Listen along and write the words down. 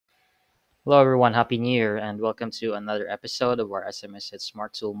Hello, everyone. Happy New Year, and welcome to another episode of our SMS-iT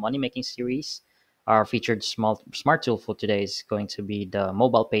Smart Tool Money Making Series. Our featured smart tool for today is going to be the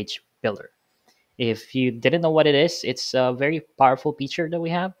mobile page builder. If you didn't know what it is, it's a very powerful feature that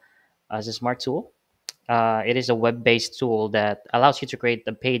we have as a smart tool. It is a web-based tool that allows you to create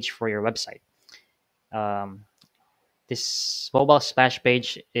a page for your website. Um, this mobile splash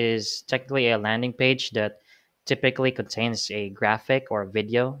page is technically a landing page that typically contains a graphic or a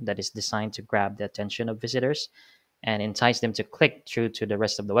video that is designed to grab the attention of visitors and entice them to click through to the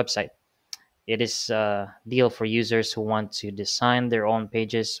rest of the website. It is a deal for users who want to design their own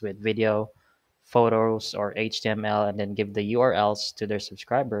pages with video, photos, or HTML and then give the URLs to their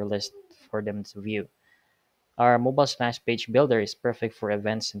subscriber list for them to view. Our mobile splash page builder is perfect for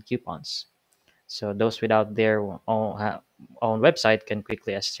events and coupons. So those without their own website can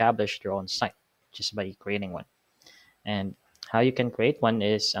quickly establish their own site just by creating one. And how you can create one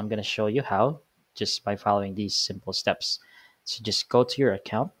is I'm going to show you how just by following these simple steps. So just go to your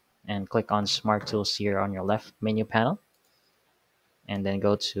account and click on Smart Tools here on your left menu panel and then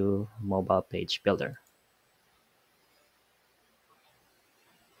go to Mobile Page Builder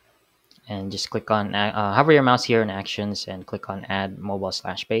and just click on hover your mouse here in Actions and click on Add Mobile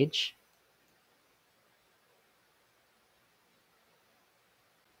Slash Page.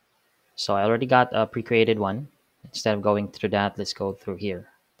 So I already got a pre-created one. Instead of going through that, let's go through here.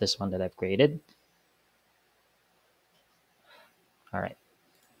 This one that I've created. All right.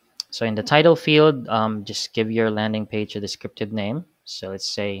 So in the title field, just give your landing page a descriptive name. So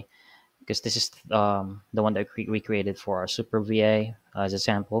let's say, because this is the one that we created for our Super VA as a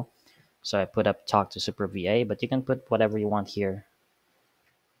sample. So I put up talk to Super VA, but you can put whatever you want here.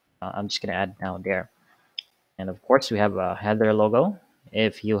 I'm just going to add now there. And of course, we have a header logo.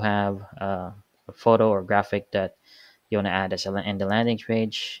 If you have a photo or graphic that you want to add as in the landing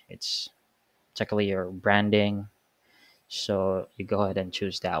page, it's technically your branding. So you go ahead and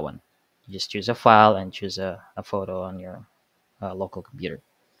choose that one. You just choose a file and choose a photo on your local computer.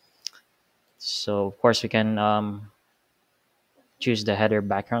 So of course we can choose the header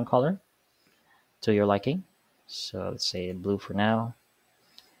background color to your liking. So let's say blue for now.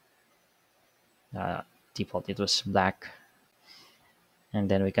 Uh, Default it was black. And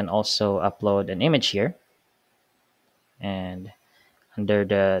then we can also upload an image here. And under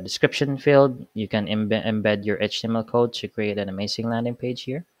the description field, you can embed your HTML code to create an amazing landing page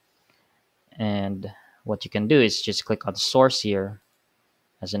here. And what you can do is just click on source here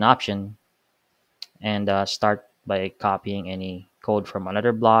as an option and start by copying any code from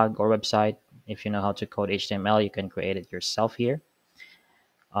another blog or website. If you know how to code HTML, you can create it yourself here.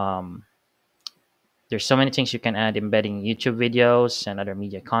 Um, there's so many things you can add, embedding YouTube videos and other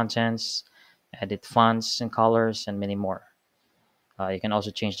media contents, edit fonts and colors, and many more. You can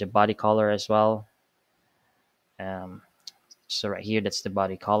also change the body color as well. Um, so right here, that's the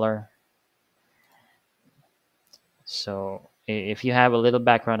body color. So if you have a little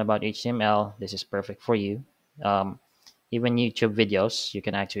background about HTML, this is perfect for you. Um, Even YouTube videos, you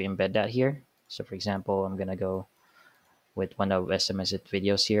can actually embed that here. So for example, I'm gonna go with one of SMS-iT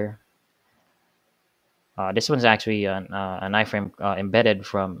videos here. This one's actually an iframe embedded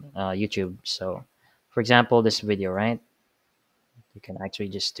from YouTube. So for example, this video, right? You can actually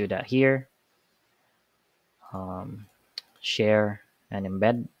just do that here. Um, Share and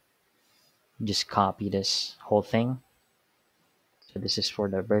embed. Just copy this whole thing. So this is for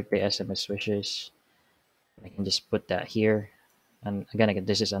the birthday SMS wishes. I can just put that here. And again,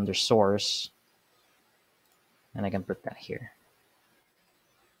 this is under source. And I can put that here.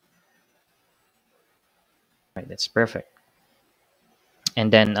 Right, that's perfect.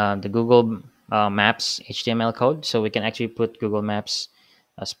 And then the Google Maps HTML code. So we can actually put Google Maps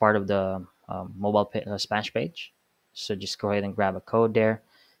as part of the splash page. So just go ahead and grab a code there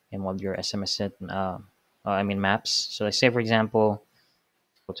and one of your SMS, maps. So let's say, for example,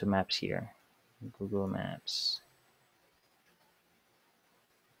 go to maps here, Google Maps.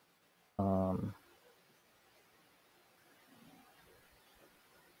 Um,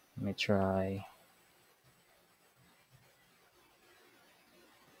 Let me try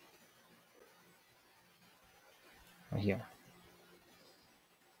right here.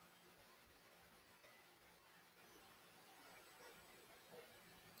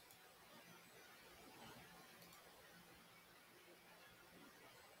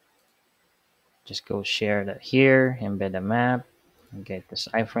 Just go share that here, embed a map, and get this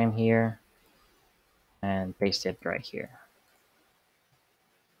iframe here, and paste it right here.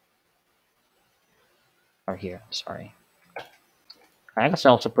 Or here, sorry. I can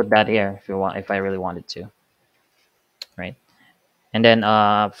also put that here if you want, if I really wanted to, right? And then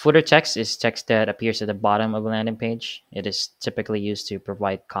footer text is text that appears at the bottom of a landing page. It is typically used to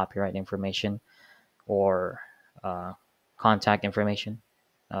provide copyright information or uh, contact information.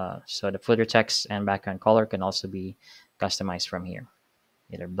 So the footer text and background color can also be customized from here,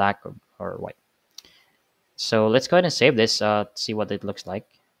 either black or white. So let's go ahead and save this, see what it looks like.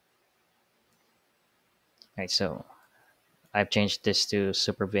 All right, so I've changed this to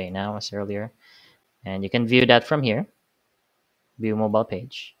Super VA now as earlier. And you can view that from here, view mobile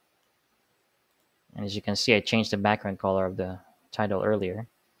page. And as you can see, I changed the background color of the title earlier.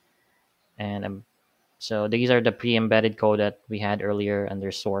 And so these are the pre-embedded code that we had earlier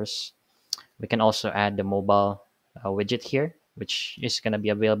under source. We can also add the mobile widget here, which is going to be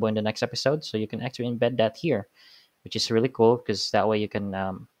available in the next episode. So you can actually embed that here, which is really cool because that way you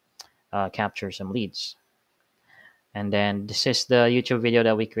can capture some leads. And then this is the YouTube video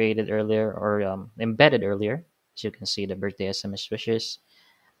that we created earlier or embedded earlier. As you can see, the birthday SMS wishes.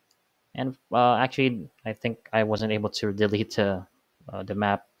 And actually, I think I wasn't able to delete the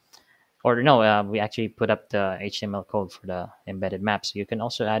map. Or no, we actually put up the HTML code for the embedded map. So you can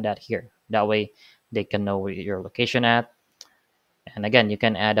also add that here. That way they can know where your location at. And again, you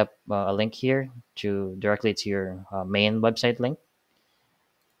can add up a link here to directly to your main website link.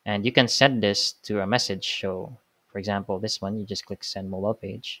 And you can send this to a message. So for example, this one, you just click send mobile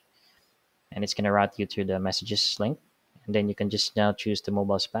page and it's going to route you to the messages link. And then you can just now choose the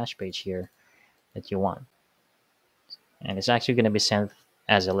mobile splash page here that you want. And it's actually going to be sent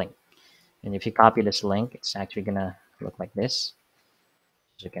as a link. And if you copy this link, it's actually going to look like this,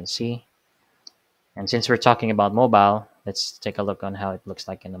 as you can see. And since we're talking about mobile, let's take a look on how it looks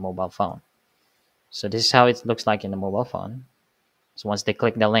like in the mobile phone. So this is how it looks like in the mobile phone. So once they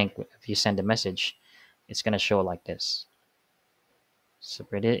click the link, if you send a message, it's going to show like this. So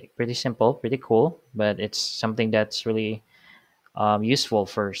pretty simple, pretty cool, but it's something that's really useful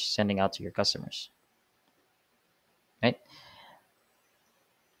for sending out to your customers, right?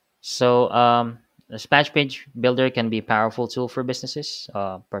 So the splash page builder can be a powerful tool for businesses,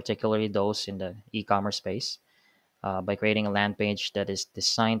 particularly those in the e-commerce space. By creating a land page that is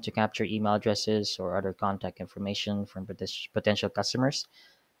designed to capture email addresses or other contact information from potential customers,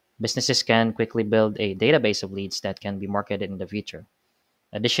 businesses can quickly build a database of leads that can be marketed in the future.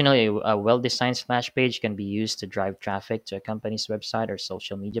 Additionally, a well designed splash page can be used to drive traffic to a company's website or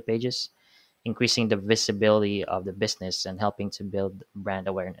social media pages, increasing the visibility of the business and helping to build brand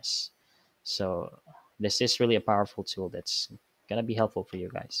awareness. So, this is really a powerful tool that's going to be helpful for you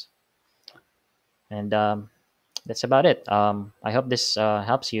guys. And that's about it. I hope this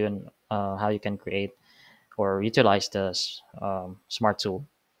helps you in how you can create or utilize the smart tool.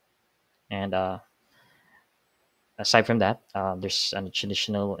 And aside from that, there's an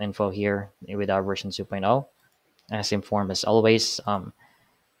additional info here with our version 2.0. As informed as always,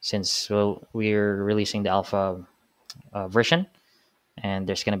 since we're releasing the alpha version, and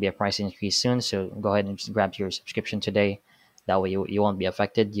there's going to be a price increase soon. So go ahead and just grab your subscription today. That way you won't be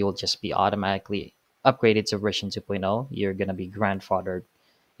affected. You'll just be automatically upgraded to version 2.0. You're going to be grandfathered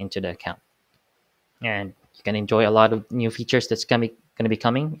into the account. And you can enjoy a lot of new features that's going to be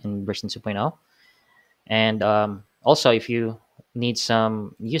coming in version 2.0. And also, if you need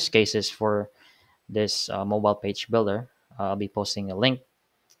some use cases for this mobile page builder, I'll be posting a link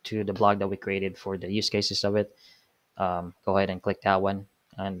to the blog that we created for the use cases of it. Go ahead and click that one.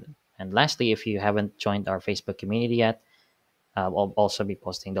 And lastly, if you haven't joined our Facebook community yet, I'll also be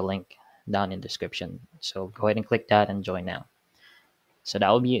posting the link down in the description. So go ahead and click that and join now. So that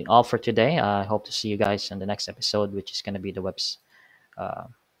will be all for today. I hope to see you guys in the next episode, which is going to be the uh,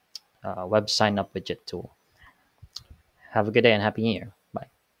 web sign up widget tool. Have a good day and happy new year.